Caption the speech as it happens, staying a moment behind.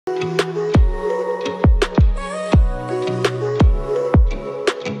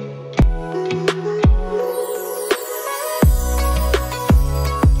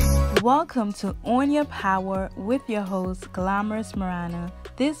Welcome to Own Your Power with your host, Glamorous Marana.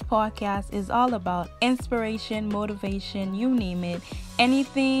 This podcast is all about inspiration, motivation, you name it.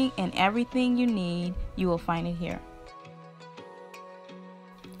 Anything and everything you need, you will find it here.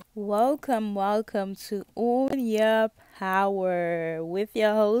 Welcome to Own Your Power with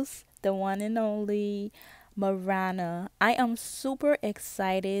your host, the one and only Marana. I am super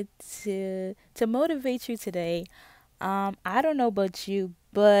excited to motivate you today. I don't know about you,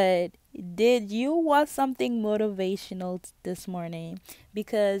 but did you watch something motivational this morning?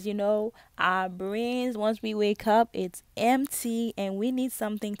 Because our brains, once we wake up, it's empty and we need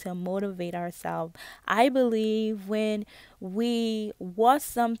something to motivate ourselves. I believe when we watch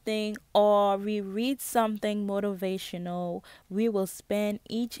something or we read something motivational, we will spend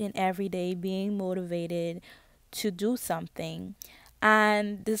each and every day being motivated to do something.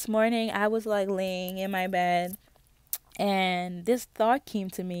 And this morning I was like laying in my bed and this thought came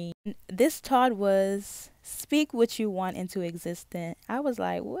to me. This thought was, speak what you want into existence. I was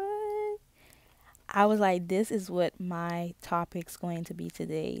like, what? I was like, this is what my topic's going to be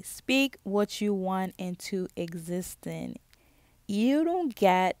today. Speak what you want into existence. You don't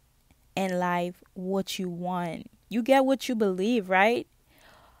get in life what you want. You get what you believe, right?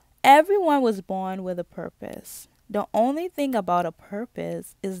 Everyone was born with a purpose. The only thing about a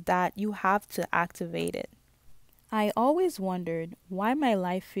purpose is that you have to activate it. I always wondered why my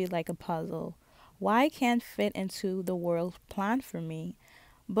life feels like a puzzle, why I can't fit into the world's plan for me.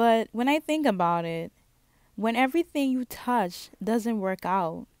 But when I think about it, when everything you touch doesn't work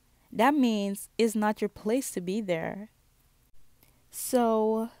out, that means it's not your place to be there.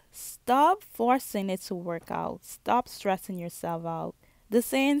 So stop forcing it to work out. Stop stressing yourself out. The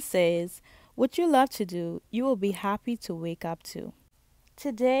saying says, what you love to do, you will be happy to wake up to.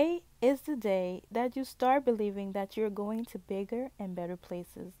 Today is the day that you start believing that you're going to bigger and better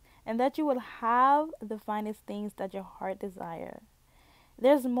places and that you will have the finest things that your heart desire.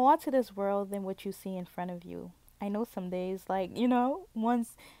 There's more to this world than what you see in front of you. I know some days,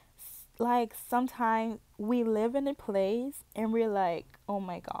 sometimes we live in a place and we're like, oh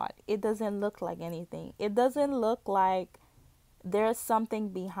my God, it doesn't look like anything. It doesn't look like there's something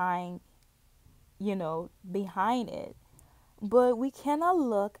behind it. But we cannot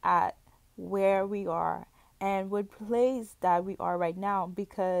look at where we are and what place that we are right now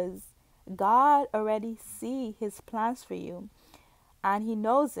because God already see his plans for you and he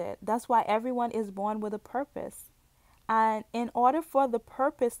knows it. That's why everyone is born with a purpose. And in order for the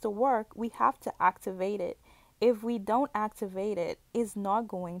purpose to work, we have to activate it. If we don't activate it, it's not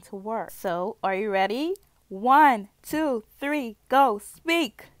going to work. So, are you ready? 1, 2, 3, go.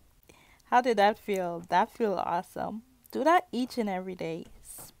 Speak. How did that feel? That feel awesome. Do that each and every day.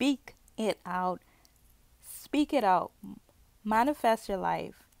 Speak it out. Speak it out. Manifest your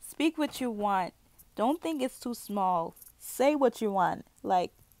life. Speak what you want. Don't think it's too small. Say what you want. I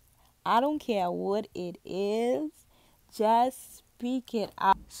don't care what it is. Just speak it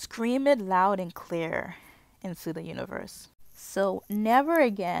out. Scream it loud and clear into the universe. So never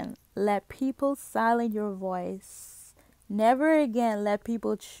again let people silence your voice. Never again let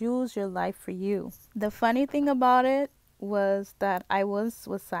people choose your life for you. The funny thing about it was that I was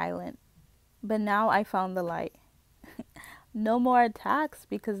silent, but now I found the light. No more attacks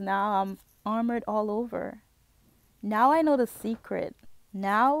because now I'm armored all over. Now I know the secret.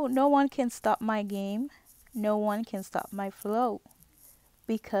 Now no one can stop my game. No one can stop my flow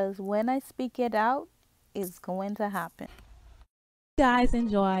because when I speak it out, it's going to happen. Guys,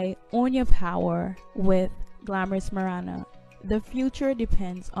 enjoy Own Your Power with Glamorous Marana. The future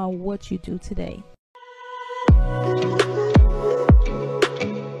depends on what you do today.